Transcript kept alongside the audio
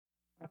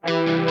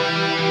Welcome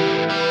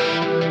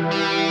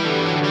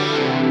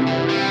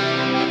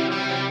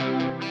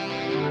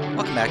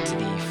back to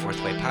the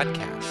Fourth Way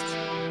podcast.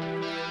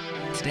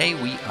 Today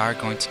we are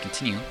going to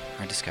continue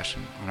our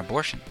discussion on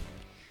abortion.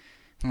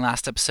 In the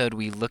last episode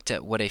we looked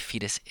at what a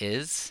fetus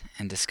is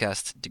and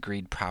discussed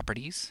decreed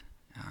properties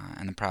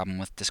and the problem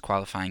with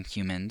disqualifying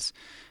humans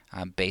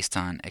based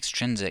on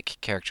extrinsic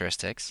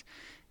characteristics,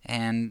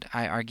 and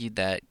I argued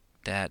that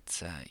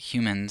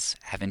humans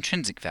have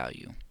intrinsic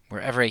value.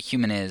 Wherever a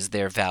human is,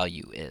 their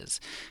value is.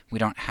 We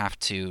don't have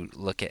to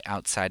look at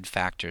outside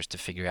factors to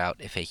figure out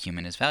if a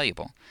human is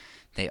valuable.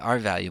 They are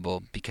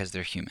valuable because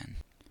they're human.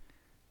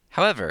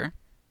 However,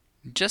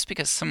 just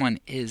because someone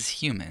is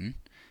human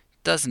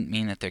doesn't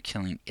mean that their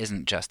killing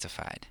isn't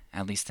justified,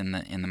 at least in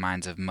the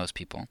minds of most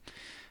people.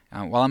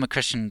 While I'm a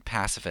Christian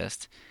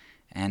pacifist,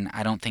 and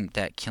I don't think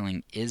that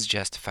killing is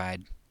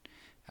justified,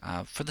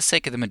 for the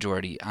sake of the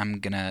majority, I'm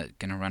gonna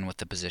run with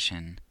the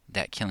position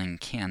that killing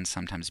can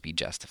sometimes be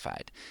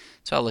justified.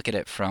 So I'll look at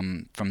it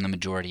from the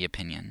majority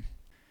opinion.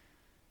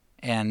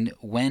 And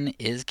when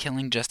is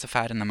killing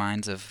justified in the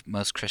minds of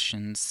most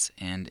Christians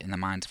and in the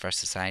minds of our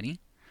society?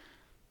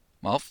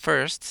 Well,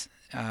 first,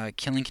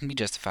 killing can be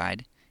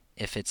justified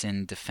if it's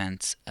in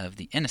defense of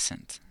the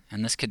innocent.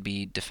 And this could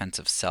be defense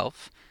of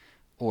self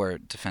or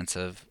defense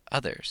of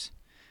others.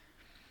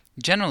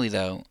 Generally,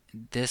 though,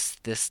 this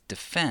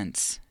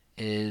defense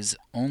is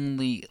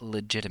only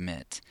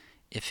legitimate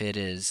if it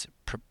is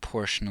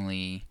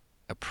proportionally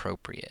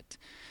appropriate.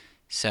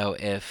 So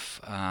if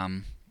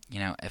I'm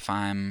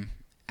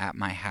at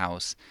my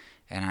house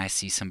and I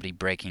see somebody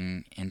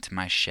breaking into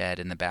my shed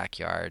in the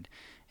backyard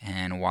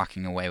and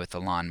walking away with the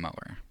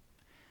lawnmower,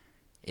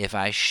 if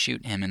I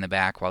shoot him in the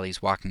back while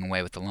he's walking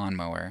away with the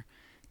lawnmower,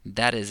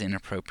 that is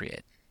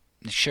inappropriate.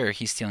 Sure,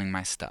 he's stealing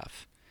my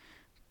stuff,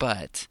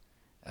 but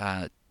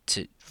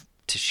to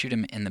shoot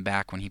him in the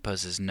back when he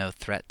poses no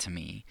threat to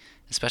me,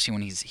 especially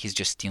when he's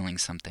just stealing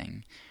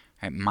something,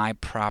 right? My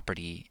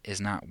property is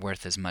not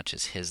worth as much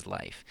as his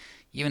life,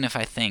 even if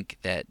I think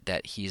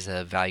that he's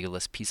a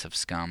valueless piece of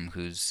scum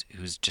who's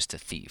just a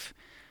thief.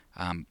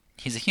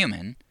 He's a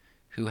human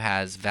who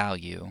has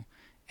value,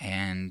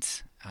 and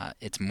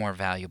it's more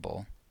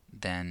valuable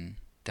than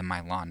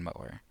my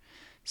lawnmower.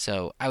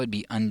 So I would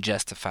be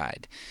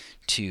unjustified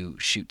to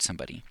shoot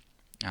somebody.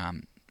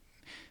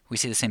 We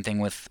see the same thing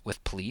with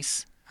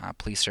police.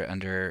 Police are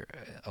under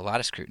a lot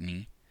of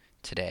scrutiny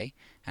today,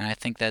 and I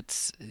think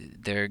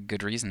there are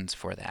good reasons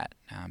for that,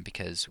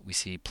 because we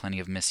see plenty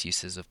of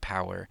misuses of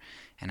power,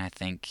 and I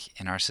think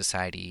in our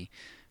society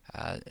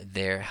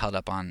they're held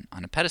up on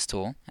a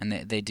pedestal, and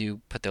they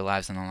do put their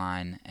lives on the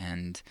line,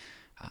 and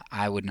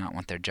I would not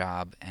want their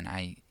job, and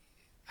I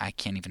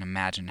can't even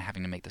imagine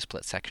having to make the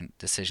split-second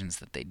decisions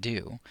that they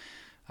do.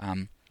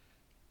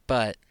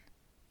 But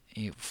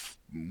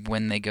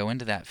when they go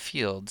into that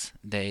field,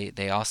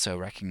 they also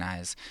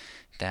recognize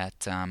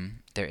that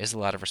there is a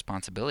lot of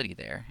responsibility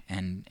there,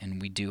 and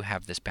we do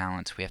have this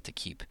balance we have to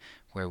keep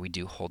where we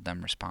do hold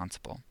them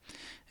responsible.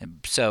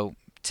 So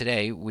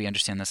today we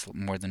understand this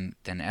more than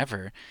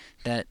ever,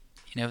 that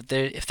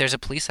if there's a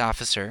police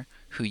officer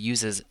who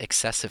uses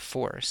excessive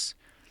force,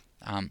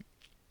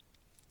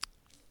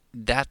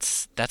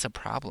 that's a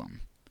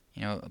problem.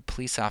 A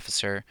police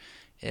officer,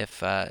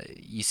 if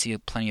you see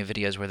plenty of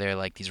videos where there are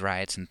like these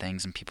riots and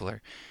things and people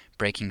are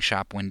breaking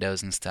shop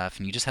windows and stuff,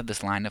 and you just have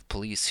this line of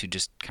police who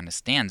just kind of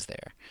stands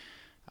there.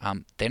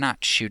 They're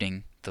not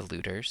shooting the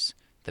looters,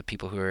 the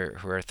people who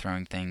are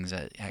throwing things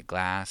at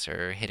glass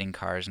or hitting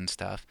cars and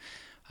stuff.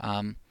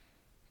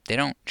 They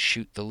don't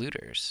shoot the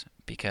looters,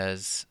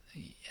 because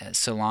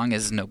so long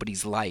as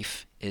nobody's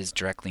life is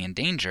directly in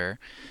danger,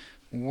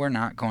 we're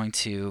not going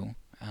to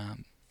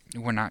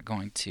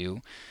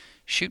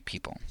shoot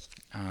people.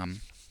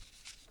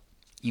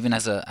 Even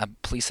as a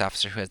police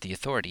officer who has the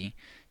authority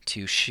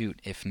to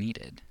shoot if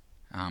needed.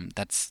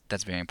 That's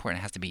very important.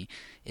 It has to be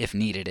if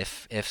needed,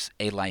 if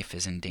a life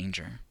is in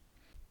danger.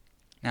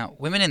 Now,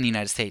 women in the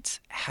United States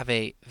have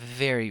a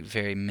very,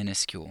 very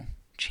minuscule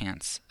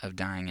chance of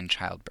dying in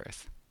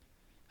childbirth.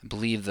 I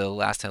believe the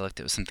last I looked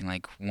it was something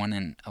like 1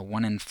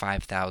 in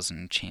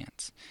 5,000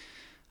 chance.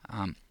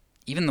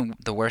 Even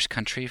the worst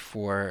country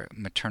for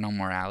maternal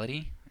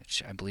mortality,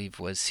 which I believe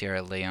was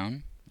Sierra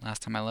Leone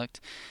last time I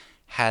looked,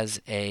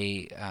 has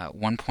a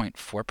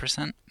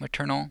 1.4%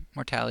 maternal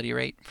mortality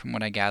rate, from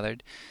what I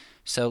gathered.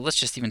 So let's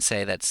just even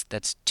say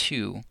that's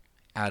 2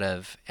 out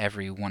of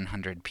every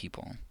 100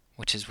 people,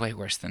 which is way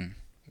worse than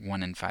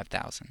 1 in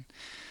 5,000.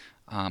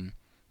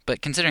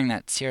 But considering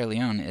that Sierra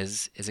Leone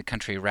is a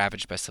country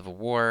ravaged by civil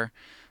war,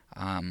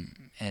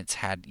 it's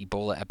had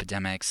Ebola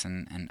epidemics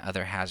and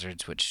other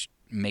hazards which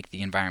make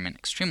the environment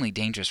extremely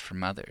dangerous for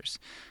mothers.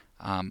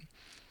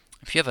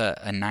 If you have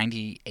a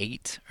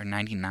 98 or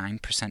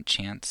 99%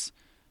 chance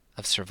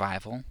of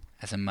survival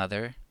as a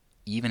mother,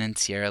 even in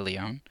Sierra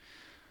Leone,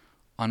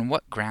 on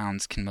what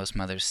grounds can most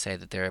mothers say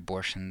that their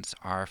abortions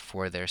are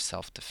for their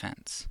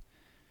self-defense?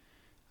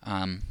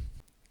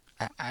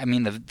 I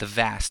mean, the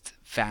vast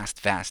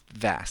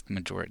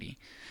majority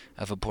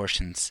of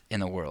abortions in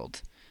the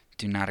world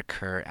do not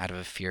occur out of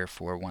a fear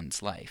for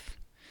one's life.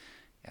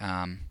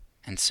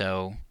 And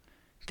so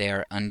they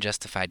are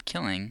unjustified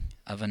killing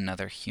of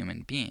another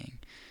human being,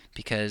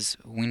 because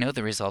we know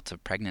the result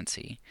of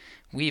pregnancy.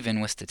 We,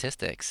 even with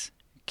statistics,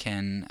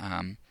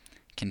 can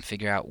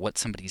figure out what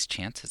somebody's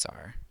chances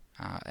are,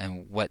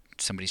 and what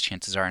somebody's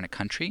chances are in a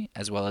country,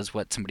 as well as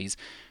what somebody's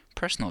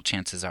personal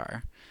chances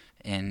are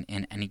in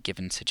any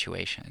given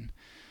situation.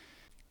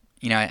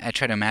 I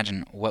try to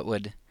imagine what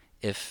would,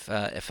 if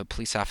a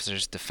police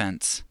officer's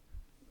defense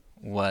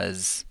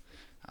was,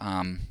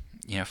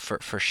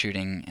 for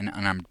shooting an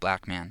unarmed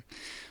black man,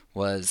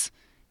 was,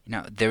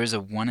 there was a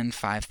 1 in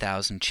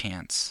 5,000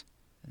 chance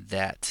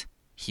that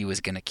he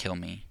was going to kill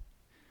me.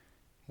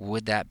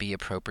 Would that be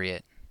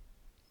appropriate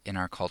in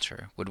our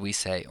culture? Would we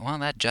say, well,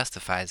 that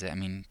justifies it? I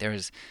mean,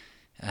 it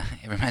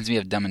reminds me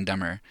of Dumb and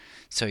Dumber.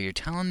 So you're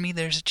telling me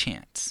there's a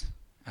chance?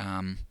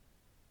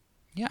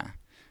 Yeah.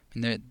 I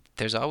mean,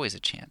 there's always a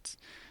chance.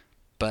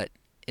 But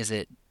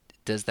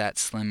does that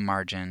slim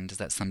margin, does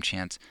that slim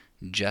chance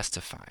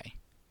justify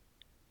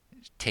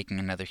taking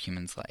another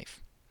human's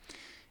life?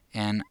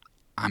 And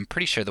I'm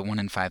pretty sure the 1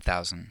 in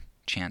 5,000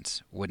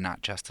 chance would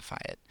not justify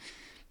it.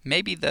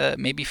 Maybe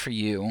for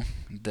you,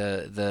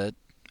 the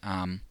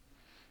 1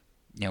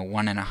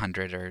 in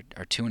 100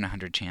 or 2 in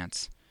 100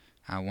 chance,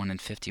 1 in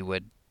 50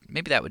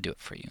 maybe that would do it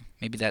for you.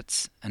 Maybe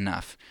that's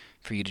enough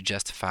for you to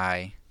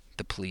justify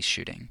the police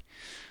shooting.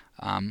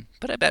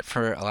 But I bet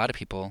for a lot of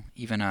people,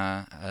 even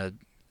a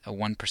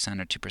 1%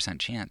 or 2%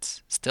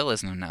 chance still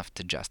isn't enough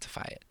to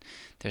justify it.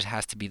 There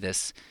has to be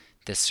this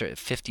sort of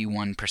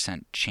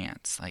 51%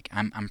 chance. Like,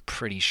 I'm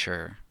pretty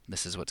sure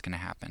this is what's going to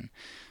happen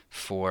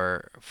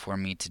for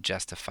me to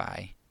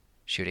justify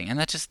shooting. And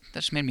that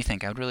just made me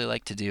think. I would really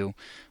like to do,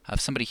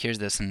 if somebody hears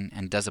this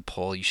and does a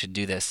poll, you should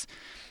do this.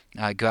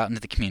 Go out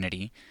into the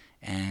community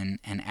and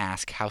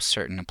ask how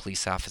certain a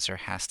police officer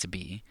has to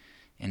be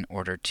in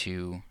order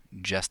to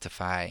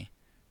justify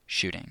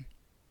shooting.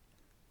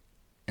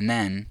 And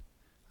then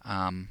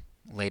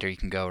later you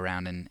can go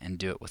around and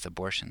do it with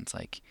abortions.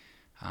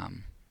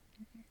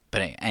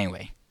 But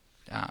anyway,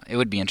 it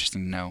would be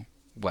interesting to know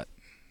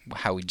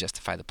how we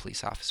justify the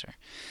police officer.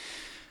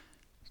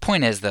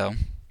 Point is, though,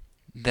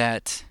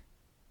 that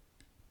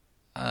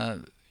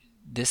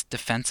this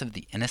defense of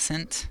the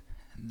innocent,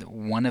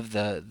 one of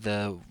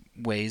the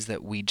ways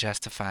that we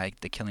justify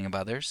the killing of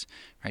others,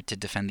 right, to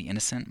defend the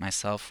innocent,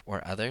 myself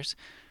or others,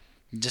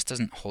 just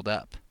doesn't hold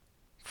up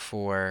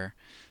for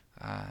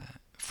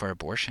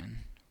abortion.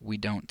 We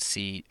don't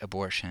see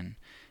abortion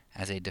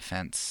as a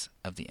defense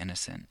of the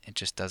innocent. It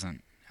just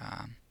doesn't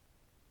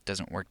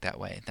work that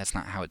way. That's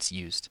not how it's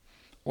used,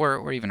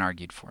 or even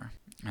argued for.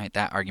 Right?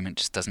 That argument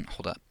just doesn't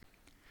hold up.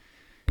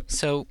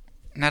 So,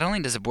 not only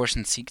does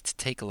abortion seek to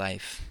take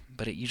life,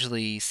 but it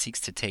usually seeks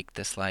to take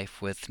this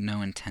life with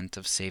no intent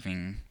of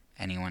saving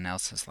anyone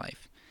else's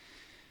life.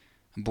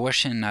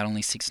 Abortion not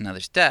only seeks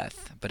another's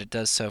death, but it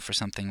does so for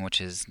something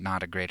which is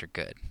not a greater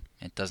good.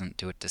 It doesn't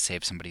do it to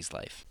save somebody's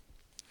life.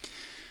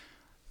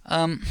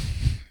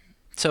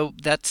 So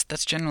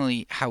that's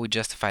generally how we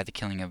justify the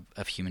killing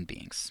of human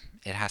beings.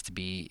 It has to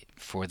be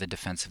for the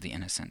defense of the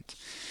innocent.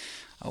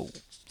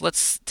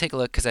 Let's take a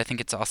look, because I think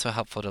it's also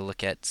helpful to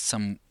look at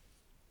some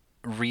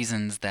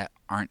reasons that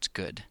aren't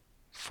good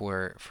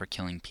for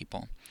killing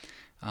people.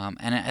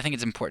 And I think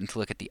it's important to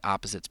look at the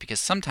opposites, because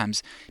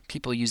sometimes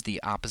people use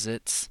the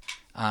opposites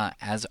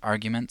as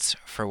arguments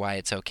for why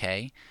it's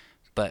okay,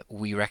 but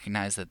we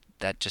recognize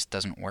that just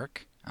doesn't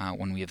work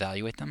when we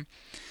evaluate them.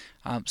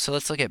 So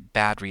let's look at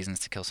bad reasons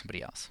to kill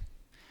somebody else.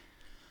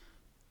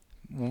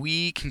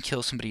 We can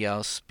kill somebody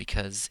else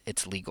because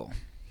it's legal.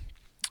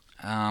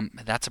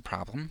 That's a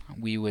problem.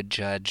 We would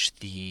judge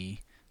the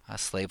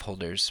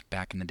slaveholders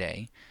back in the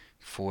day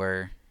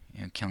for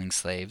killing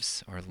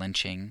slaves, or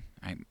lynching,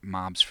 right?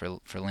 Mobs for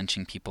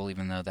lynching people,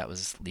 even though that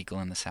was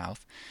legal in the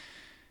South.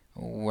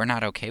 We're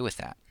not okay with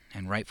that,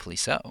 and rightfully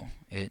so.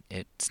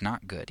 It's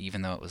not good,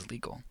 even though it was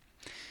legal.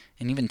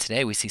 And even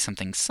today we see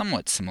something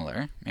somewhat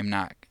similar, maybe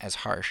not as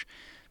harsh,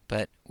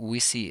 but we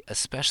see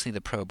especially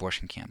the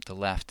pro-abortion camp, the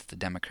left, the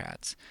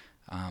Democrats,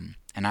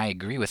 and I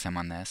agree with them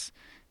on this,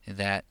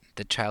 that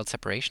the child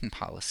separation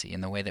policy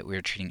and the way that we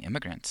were treating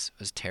immigrants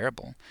was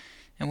terrible.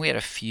 And we had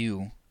a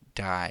few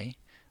die,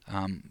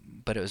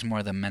 but it was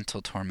more the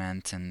mental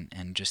torment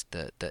and just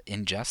the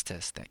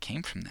injustice that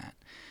came from that.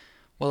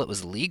 Well, it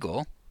was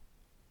legal.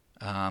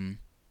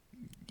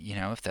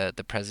 If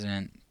the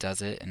president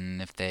does it,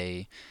 and if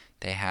they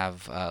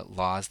have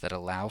laws that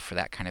allow for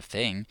that kind of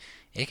thing,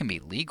 it can be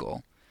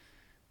legal.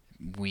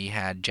 We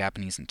had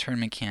Japanese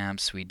internment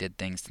camps. We did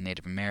things to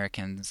Native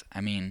Americans.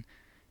 I mean,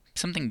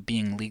 something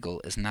being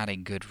legal is not a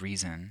good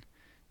reason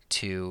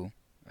to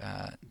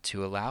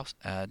allow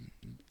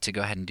to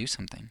go ahead and do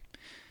something.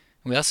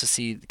 We also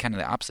see kind of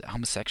the opposite.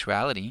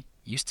 Homosexuality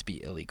used to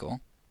be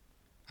illegal,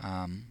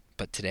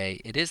 but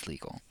today it is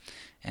legal.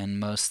 And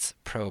most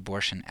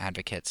pro-abortion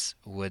advocates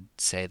would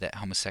say that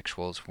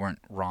homosexuals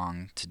weren't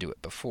wrong to do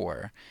it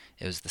before.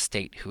 It was the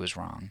state who was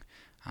wrong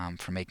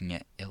for making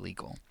it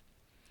illegal.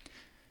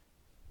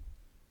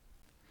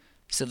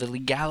 So the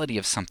legality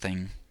of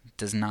something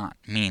does not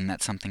mean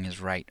that something is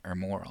right or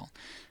moral.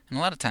 And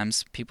a lot of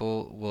times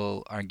people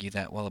will argue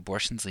that, well,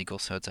 abortion's legal,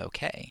 so it's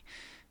okay.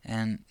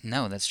 And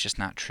no, that's just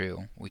not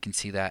true. We can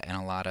see that in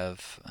a lot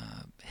of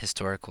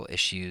historical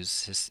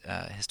issues,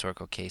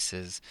 historical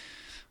cases,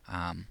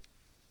 um,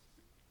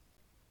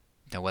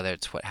 whether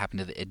it's what happened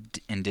to the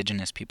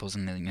indigenous peoples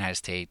in the United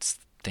States,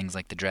 things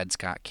like the Dred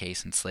Scott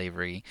case and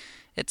slavery,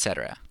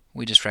 etc.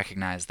 We just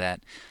recognize that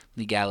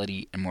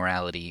legality and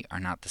morality are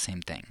not the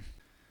same thing.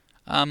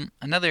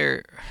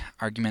 Another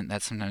argument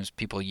that sometimes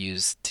people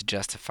use to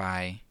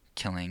justify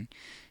killing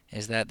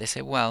is that they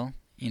say, well,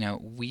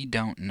 we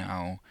don't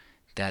know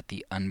that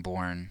the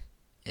unborn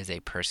is a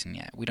person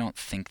yet. We don't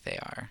think they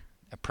are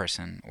a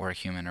person or a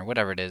human or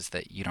whatever it is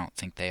that you don't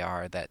think they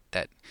are that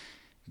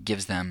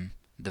gives them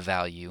the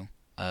value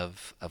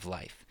of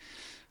life.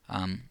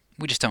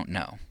 We just don't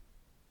know.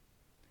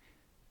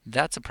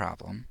 That's a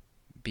problem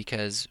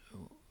because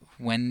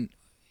when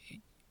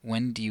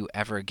do you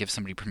ever give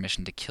somebody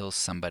permission to kill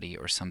somebody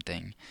or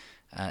something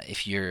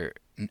if you're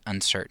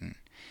uncertain?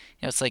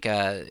 It's like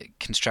a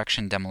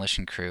construction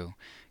demolition crew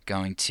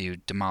going to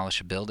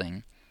demolish a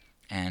building,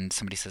 and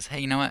somebody says, hey,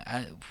 you know what,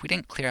 we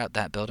didn't clear out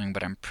that building,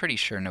 but I'm pretty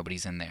sure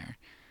nobody's in there.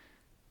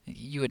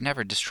 You would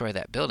never destroy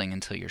that building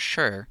until you're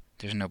sure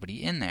there's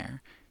nobody in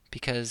there,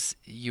 because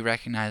you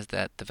recognize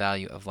that the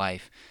value of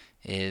life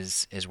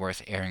is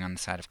worth erring on the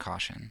side of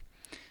caution,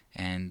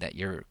 and that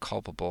you're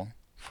culpable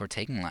for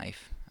taking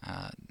life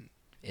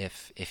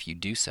if you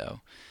do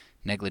so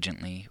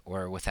negligently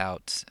or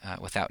without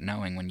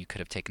knowing when you could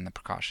have taken the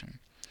precaution.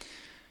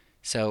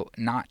 So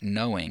not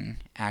knowing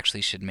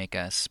actually should make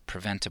us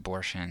prevent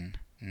abortion,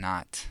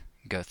 not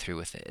go through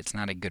with it. It's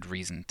not a good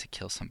reason to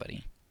kill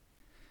somebody.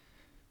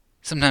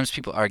 Sometimes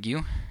people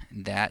argue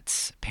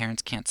that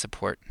parents can't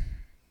support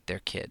their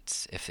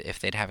kids. If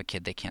they'd have a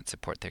kid, they can't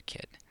support their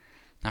kid.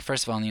 Now,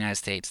 first of all, in the United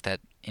States,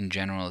 that in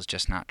general is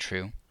just not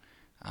true.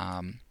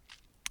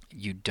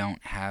 You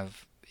don't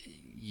have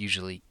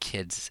usually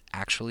kids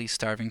actually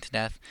starving to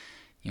death.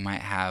 You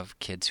might have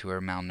kids who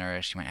are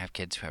malnourished. You might have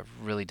kids who have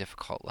really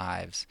difficult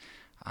lives,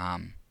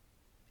 and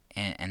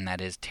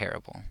that is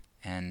terrible.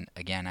 And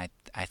again,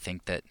 I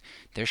think that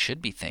there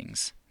should be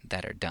things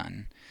that are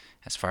done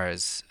as far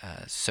as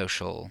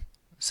social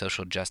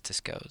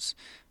justice goes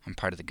on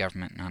part of the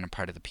government and on a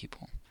part of the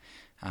people.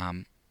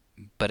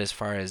 But as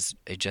far as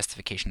a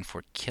justification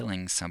for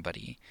killing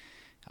somebody,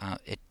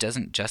 it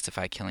doesn't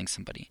justify killing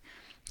somebody.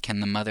 Can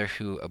the mother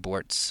who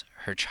aborts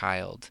her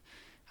child,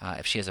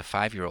 if she has a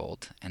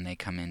 5-year-old and they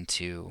come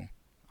into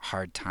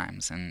hard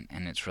times and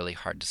it's really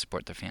hard to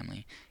support their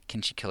family,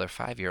 can she kill her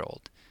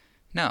 5-year-old?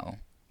 No.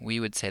 We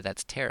would say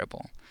that's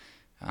terrible.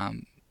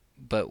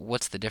 But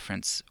what's the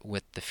difference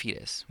with the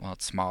fetus? Well,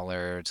 it's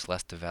smaller, it's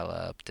less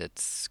developed,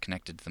 it's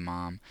connected to the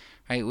mom,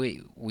 right?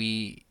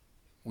 We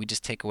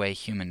just take away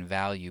human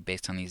value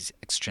based on these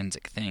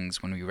extrinsic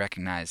things when we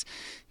recognize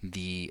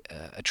the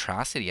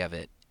atrocity of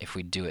it if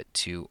we do it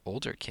to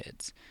older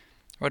kids.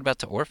 What about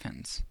to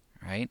orphans,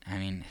 right? I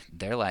mean,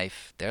 their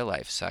life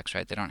sucks,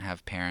 right? They don't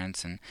have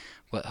parents, and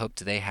what hope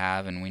do they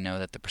have? And we know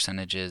that the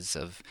percentages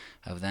of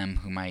them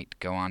who might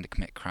go on to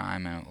commit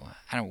crime,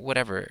 I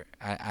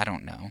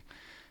don't know.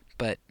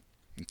 But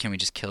can we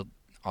just kill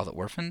all the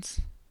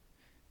orphans?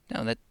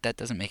 No, that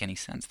doesn't make any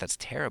sense. That's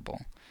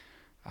terrible.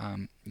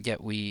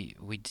 Yet we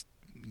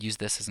use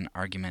this as an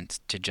argument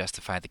to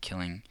justify the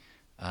killing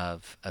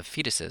of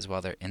fetuses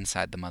while they're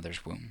inside the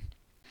mother's womb.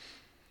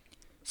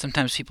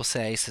 Sometimes people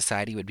say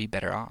society would be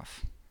better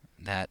off.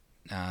 That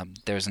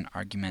there's an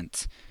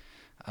argument.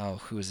 Oh,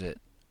 who is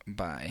it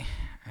by?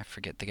 I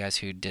forget, the guys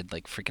who did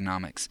like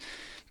Freakonomics,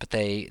 but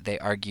they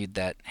argued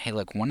that, hey,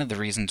 look, one of the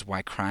reasons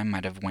why crime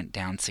might have went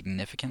down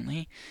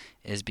significantly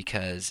is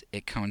because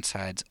it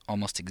coincides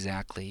almost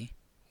exactly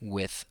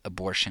with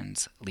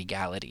abortion's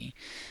legality,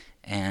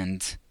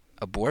 and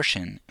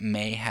abortion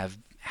may have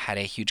had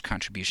a huge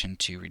contribution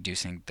to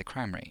reducing the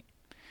crime rate.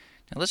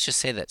 Now, let's just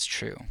say that's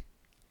true.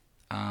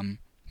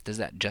 Does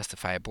that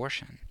justify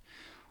abortion,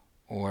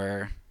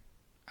 or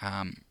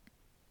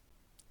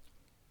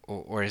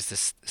is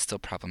this still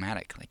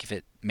problematic? Like, if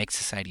it makes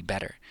society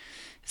better,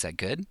 is that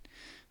good?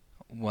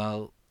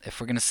 Well, if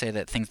we're going to say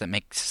that things that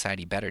make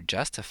society better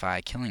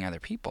justify killing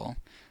other people,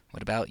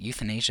 what about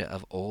euthanasia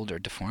of old or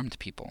deformed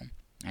people?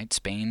 Right?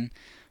 Spain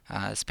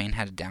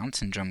had a Down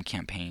syndrome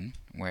campaign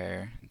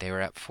where they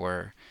were up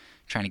for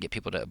trying to get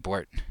people to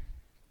abort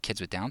kids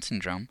with Down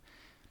syndrome,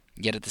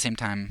 yet at the same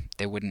time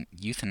they wouldn't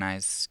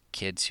euthanize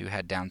kids who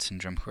had Down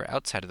syndrome who are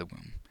outside of the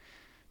womb.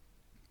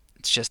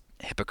 It's just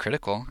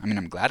hypocritical. I mean,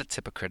 I'm glad it's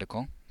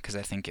hypocritical, because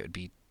I think it would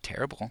be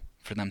terrible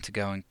for them to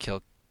go and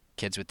kill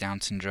kids with Down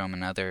syndrome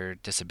and other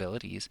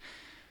disabilities.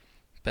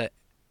 But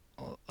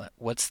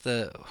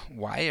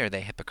why are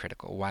they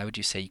hypocritical? Why would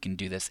you say you can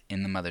do this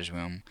in the mother's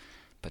womb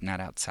but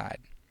not outside?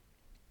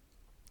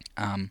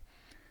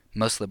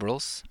 Most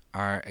liberals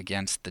are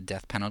against the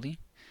death penalty,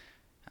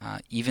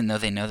 even though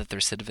they know that the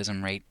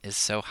recidivism rate is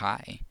so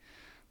high.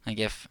 Like,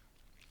 if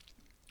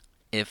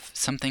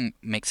something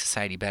makes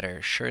society better,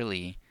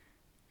 surely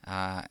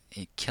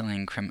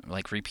killing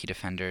like repeat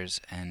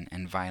offenders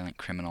and violent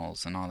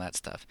criminals and all that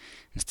stuff,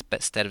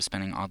 instead of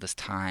spending all this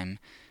time,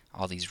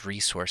 all these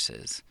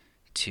resources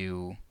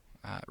to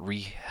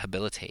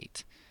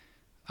rehabilitate.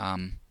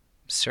 Um,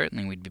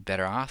 Certainly, we'd be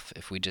better off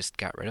if we just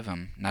got rid of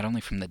them, not only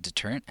from the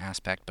deterrent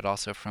aspect, but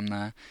also from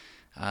the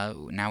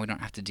now we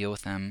don't have to deal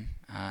with them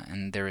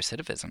and their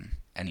recidivism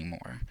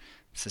anymore.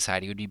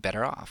 Society would be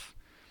better off.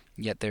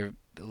 Yet the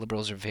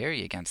liberals are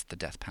very against the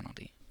death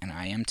penalty, and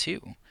I am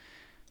too.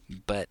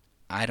 But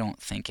I don't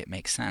think it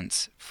makes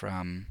sense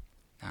from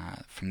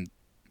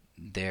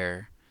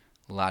their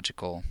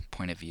logical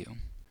point of view.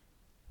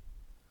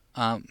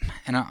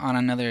 And on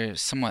another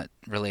somewhat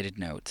related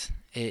note,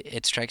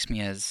 it strikes me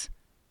as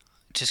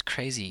just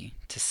crazy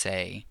to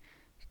say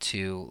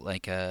to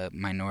like a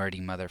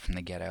minority mother from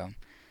the ghetto,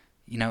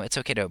 it's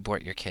okay to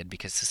abort your kid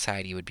because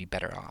society would be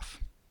better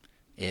off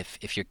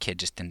if your kid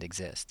just didn't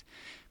exist.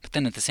 But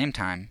then at the same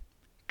time,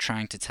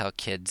 trying to tell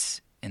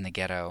kids in the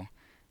ghetto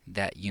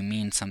that you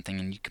mean something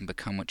and you can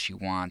become what you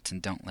want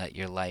and don't let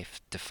your life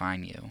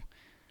define you.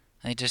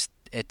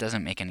 It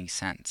doesn't make any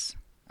sense.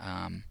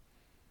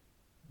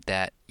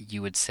 That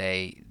you would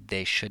say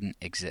they shouldn't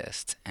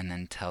exist and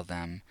then tell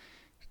them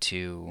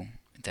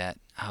that,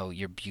 oh,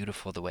 you're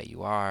beautiful the way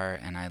you are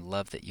and I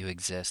love that you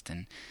exist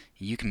and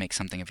you can make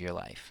something of your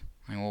life.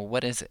 Well,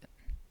 what is it?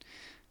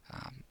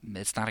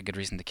 It's not a good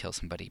reason to kill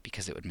somebody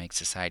because it would make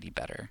society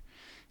better.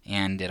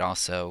 And it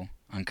also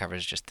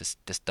uncovers just this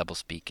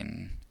doublespeak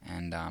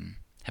and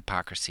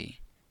hypocrisy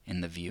in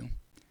the view.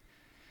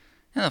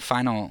 And the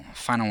final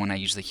one I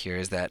usually hear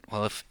is that,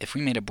 well, if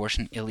we made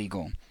abortion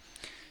illegal,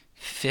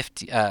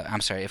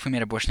 if we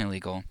made abortion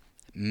illegal,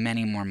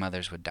 many more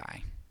mothers would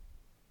die.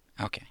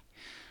 Okay.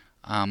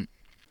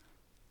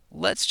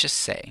 Let's just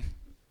say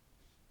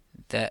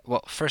that,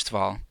 well, first of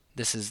all,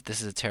 this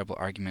is a terrible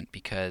argument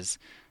because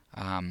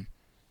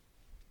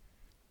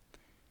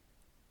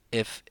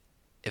if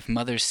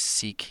mothers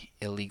seek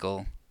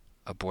illegal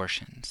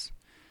abortions,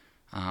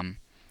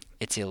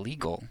 it's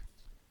illegal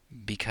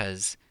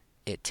because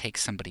it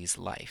takes somebody's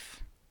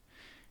life.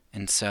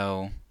 And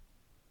so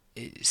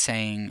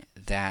saying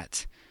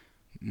that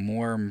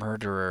more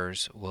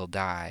murderers will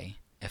die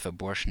if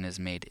abortion is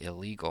made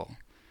illegal,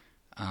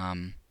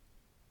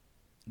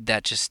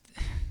 that just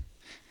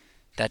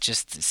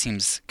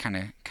seems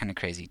kind of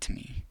crazy to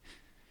me.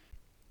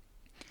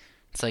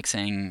 It's like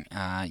saying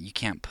you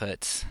can't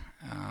put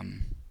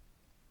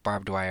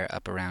barbed wire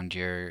up around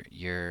your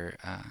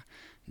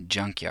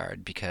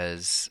junkyard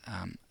because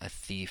a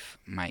thief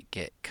might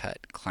get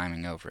cut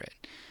climbing over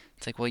it.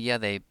 It's like, well, yeah,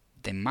 they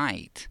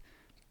might,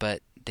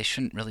 but they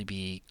shouldn't really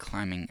be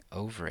climbing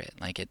over it.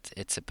 Like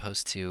it's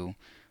supposed to.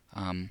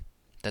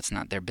 That's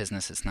not their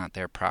business. It's not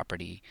their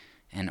property.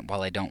 And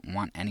while I don't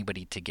want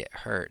anybody to get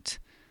hurt,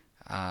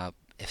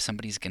 if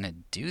somebody's gonna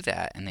do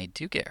that and they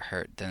do get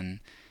hurt, then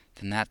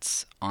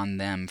that's on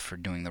them for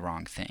doing the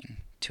wrong thing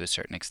to a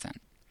certain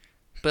extent.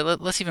 But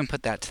let's even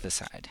put that to the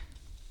side.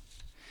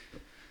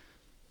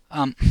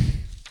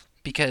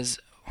 Because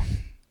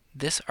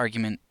this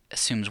argument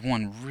assumes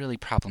one really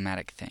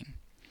problematic thing.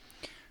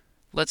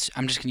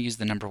 I'm just going to use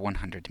the number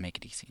 100 to make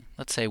it easy.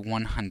 Let's say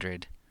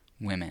 100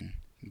 women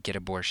get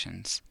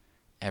abortions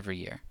every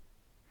year.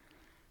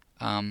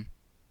 And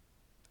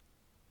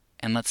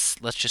let's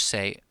just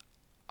say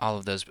all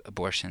of those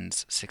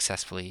abortions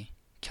successfully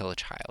kill a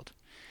child.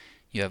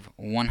 You have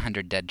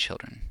 100 dead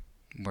children.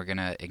 We're going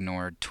to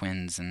ignore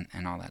twins and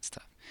all that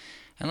stuff.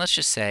 And let's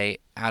just say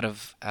out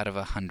of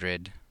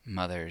 100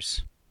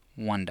 mothers,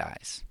 one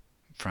dies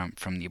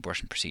from the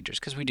abortion procedures,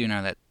 because we do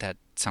know that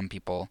some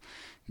people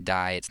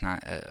die. It's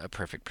not a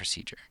perfect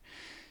procedure.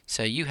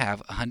 So you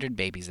have 100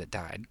 babies that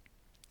died,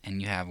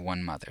 and you have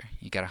one mother.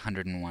 You got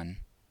 101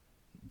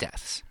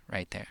 deaths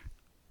right there.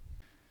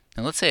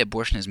 Now let's say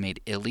abortion is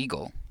made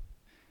illegal,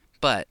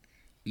 but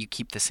you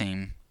keep the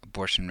same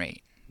abortion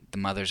rate. The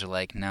mothers are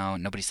like, no,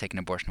 nobody's taking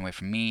abortion away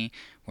from me.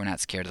 We're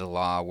not scared of the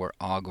law. We're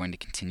all going to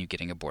continue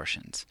getting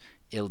abortions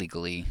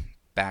illegally,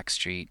 back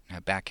street,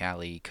 back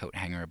alley, coat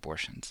hanger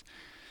abortions.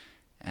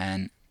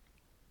 And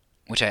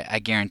which I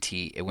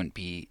guarantee it wouldn't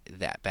be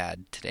that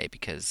bad today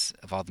because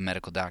of all the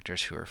medical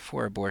doctors who are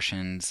for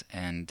abortions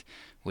and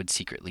would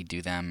secretly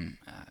do them.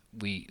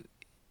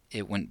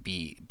 It wouldn't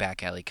be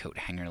back alley coat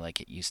hanger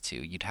like it used to.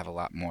 You'd have a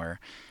lot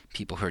more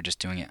people who are just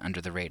doing it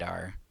under the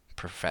radar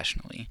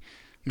professionally.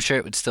 I'm sure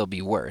it would still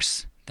be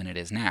worse than it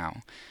is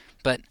now,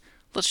 but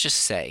let's just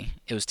say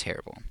it was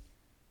terrible.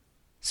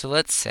 So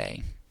let's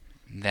say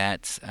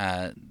that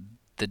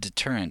the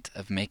deterrent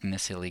of making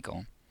this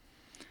illegal,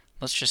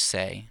 let's just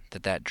say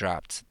that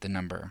dropped the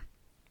number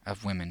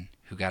of women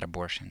who got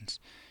abortions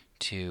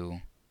to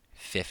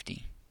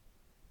 50.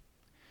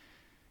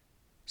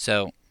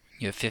 So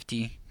you have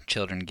 50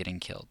 children getting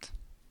killed.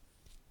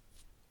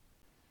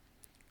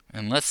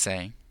 And let's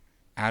say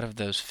out of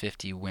those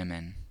 50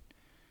 women,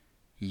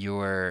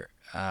 your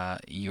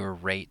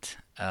rate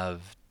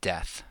of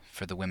death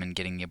for the women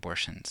getting the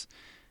abortions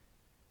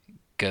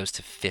goes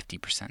to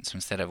 50%. So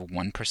instead of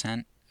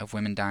 1% of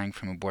women dying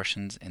from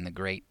abortions in the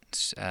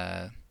great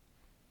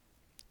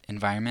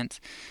environment,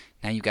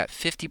 now you've got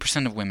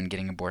 50% of women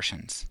getting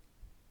abortions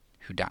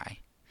who die.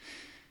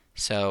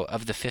 So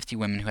of the 50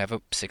 women who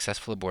have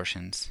successful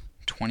abortions,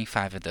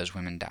 25 of those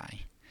women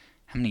die.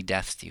 How many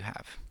deaths do you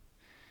have?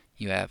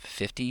 You have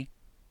 50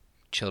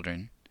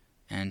 children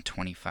and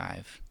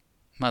 25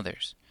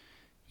 mothers.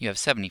 You have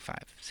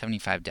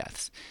 75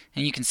 deaths.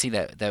 And you can see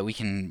that we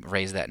can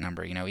raise that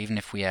number. Even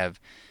if we have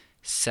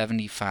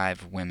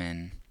 75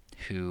 women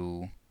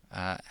who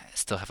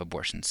still have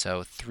abortions.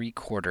 So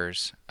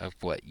 3/4 of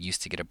what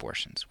used to get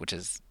abortions, which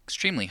is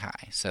extremely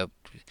high. So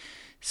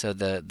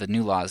the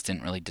new laws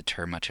didn't really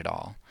deter much at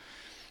all.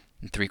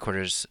 And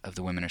 3/4 of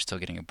the women are still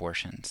getting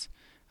abortions.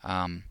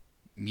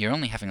 You're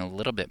only having a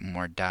little bit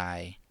more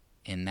die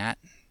in that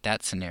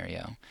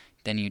scenario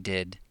than you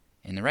did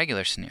in the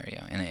regular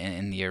scenario,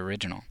 in the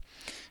original.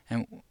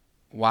 And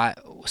why?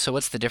 So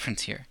what's the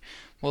difference here?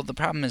 Well, the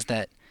problem is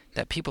that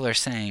people are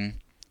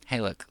saying, hey,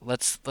 look,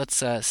 let's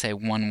say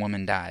one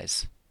woman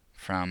dies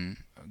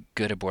from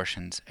good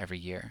abortions every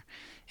year.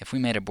 If we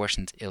made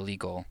abortions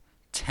illegal,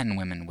 10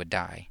 women would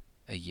die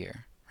a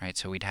year, right?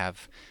 So we'd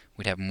have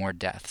more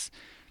deaths.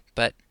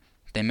 But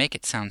they make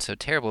it sound so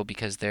terrible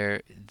because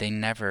they're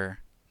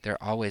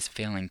always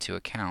failing to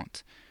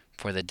account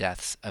for the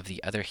deaths of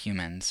the other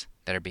humans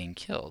that are being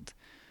killed.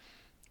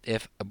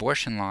 If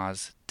abortion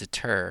laws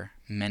deter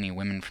many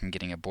women from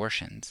getting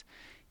abortions,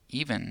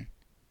 even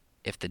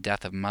if the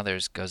death of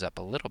mothers goes up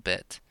a little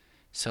bit,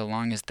 so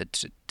long as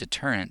the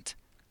deterrent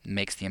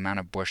makes the amount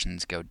of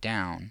abortions go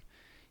down,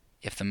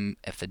 if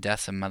the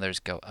deaths of mothers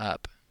go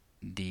up,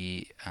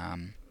 the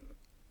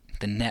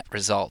net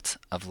result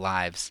of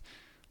lives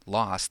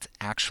lost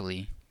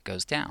actually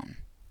goes down.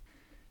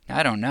 Now,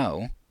 I don't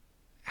know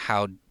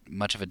how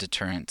much of a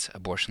deterrent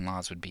abortion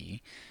laws would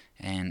be,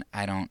 and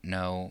I don't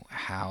know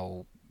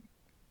how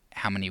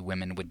many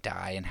women would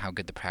die and how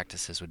good the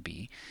practices would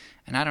be,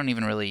 and I don't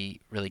even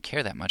really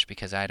care that much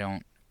because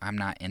I'm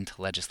not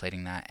into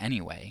legislating that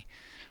anyway.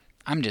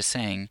 I'm just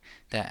saying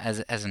that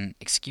as an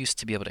excuse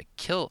to be able to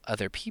kill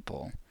other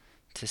people,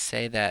 to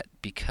say that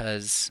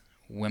because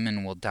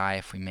women will die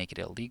if we make it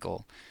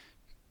illegal,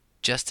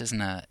 just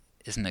isn't a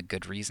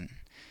good reason.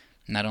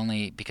 Not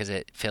only because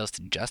it fails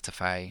to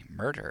justify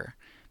murder,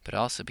 but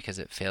also because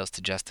it fails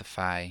to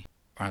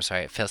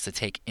it fails to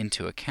take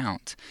into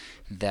account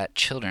that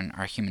children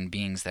are human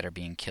beings that are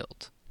being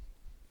killed.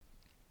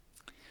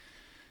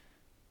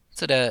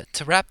 So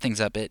to wrap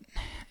things up, it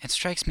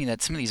strikes me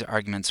that some of these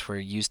arguments were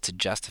used to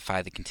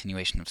justify the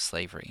continuation of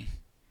slavery.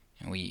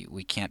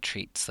 We can't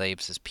treat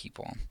slaves as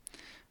people.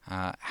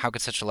 How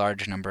could such a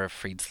large number of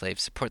freed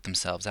slaves support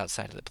themselves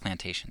outside of the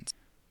plantations?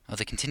 Oh,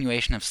 the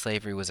continuation of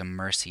slavery was a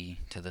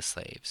mercy to the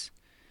slaves.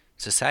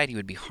 Society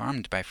would be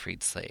harmed by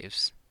freed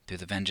slaves through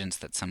the vengeance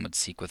that some would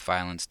seek with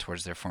violence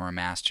towards their former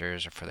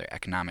masters, or for their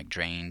economic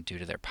drain due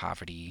to their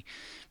poverty,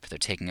 for their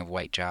taking of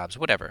white jobs,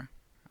 whatever.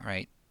 All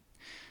right?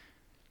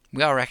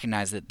 We all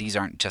recognize that these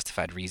aren't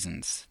justified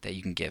reasons that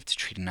you can give to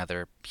treat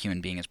another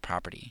human being as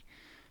property.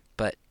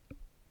 But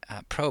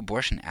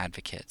pro-abortion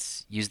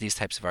advocates use these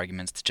types of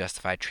arguments to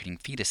justify treating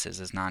fetuses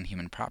as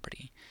non-human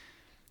property.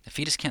 The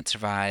fetus can't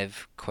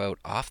survive, quote,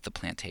 off the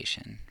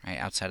plantation, right,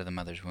 outside of the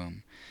mother's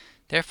womb.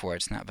 Therefore,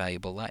 it's not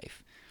valuable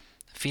life.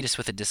 A fetus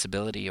with a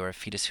disability or a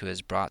fetus who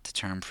is brought to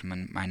term from a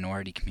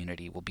minority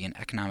community will be an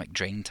economic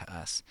drain to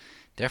us.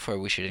 Therefore,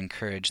 we should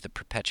encourage the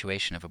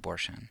perpetuation of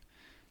abortion.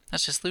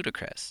 That's just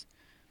ludicrous.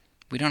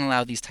 We don't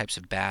allow these types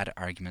of bad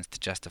arguments to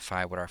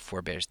justify what our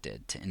forebears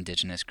did to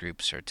indigenous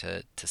groups or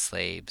to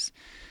slaves.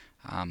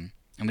 And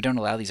we don't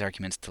allow these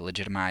arguments to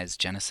legitimize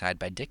genocide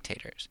by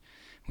dictators.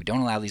 We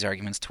don't allow these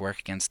arguments to work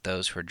against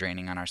those who are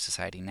draining on our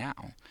society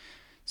now.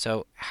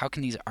 So how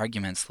can these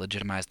arguments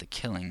legitimize the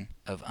killing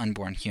of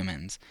unborn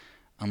humans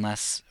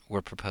unless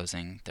we're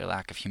proposing their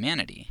lack of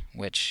humanity,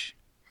 which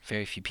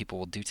very few people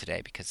will do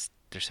today because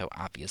they're so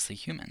obviously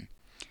human?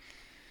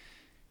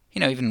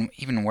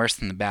 Even worse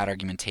than the bad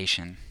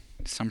argumentation,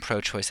 some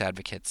pro-choice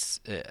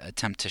advocates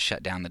attempt to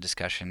shut down the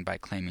discussion by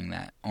claiming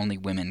that only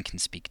women can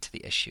speak to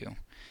the issue.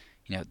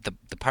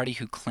 The party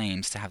who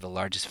claims to have the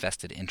largest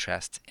vested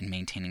interest in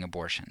maintaining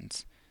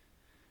abortions.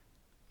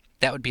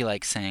 That would be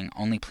like saying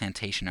only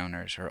plantation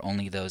owners or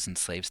only those in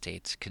slave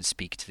states could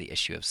speak to the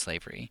issue of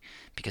slavery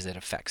because it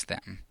affects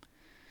them.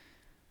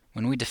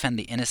 When we defend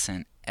the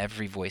innocent,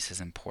 every voice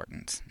is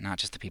important, not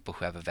just the people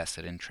who have a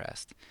vested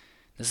interest.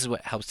 This is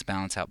what helps to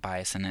balance out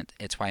bias, and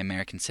it's why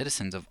American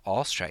citizens of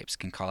all stripes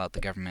can call out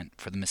the government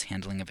for the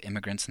mishandling of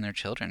immigrants and their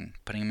children,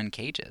 putting them in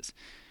cages.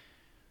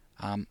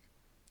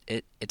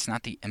 It's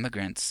not the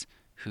immigrants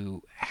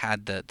who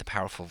had the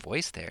powerful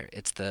voice there.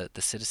 It's the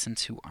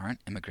citizens who aren't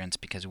immigrants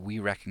because we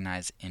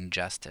recognize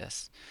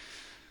injustice.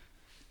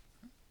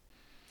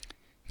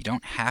 You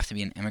don't have to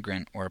be an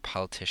immigrant or a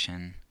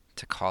politician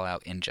to call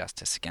out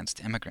injustice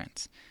against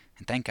immigrants,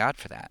 and thank God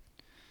for that.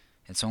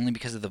 It's only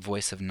because of the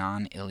voice of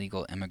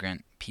non-illegal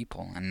immigrant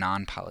people and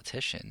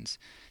non-politicians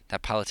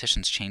that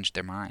politicians changed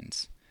their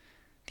minds.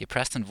 The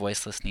oppressed and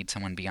voiceless need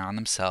someone beyond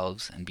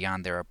themselves and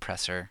beyond their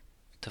oppressor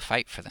to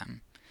fight for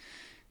them.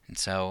 And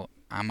so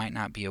I might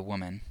not be a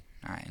woman,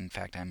 In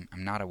fact, I'm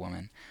not a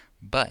woman,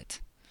 but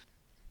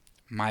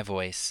my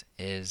voice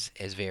is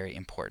very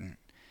important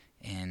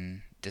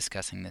in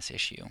discussing this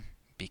issue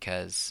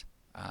because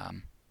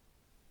I'm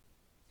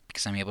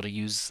able to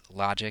use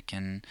logic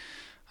and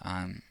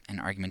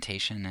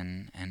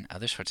argumentation and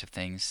other sorts of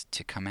things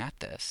to come at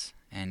this.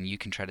 And you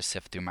can try to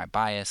sift through my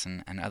bias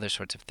and other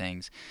sorts of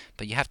things,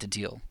 but you have to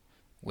deal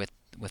with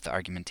the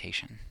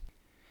argumentation.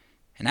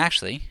 And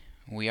actually,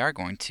 we are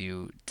going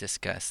to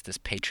discuss this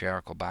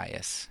patriarchal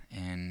bias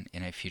in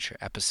a future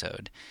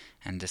episode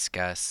and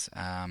discuss,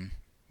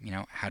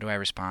 how do I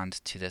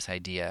respond to this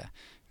idea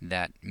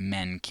that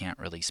men can't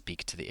really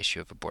speak to the issue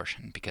of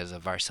abortion because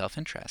of our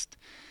self-interest.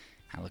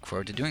 I look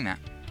forward to doing that.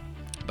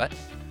 But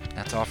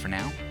that's all for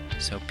now.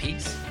 So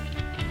peace,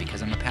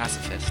 because I'm a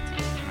pacifist.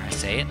 When I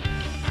say it,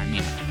 I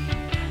mean it.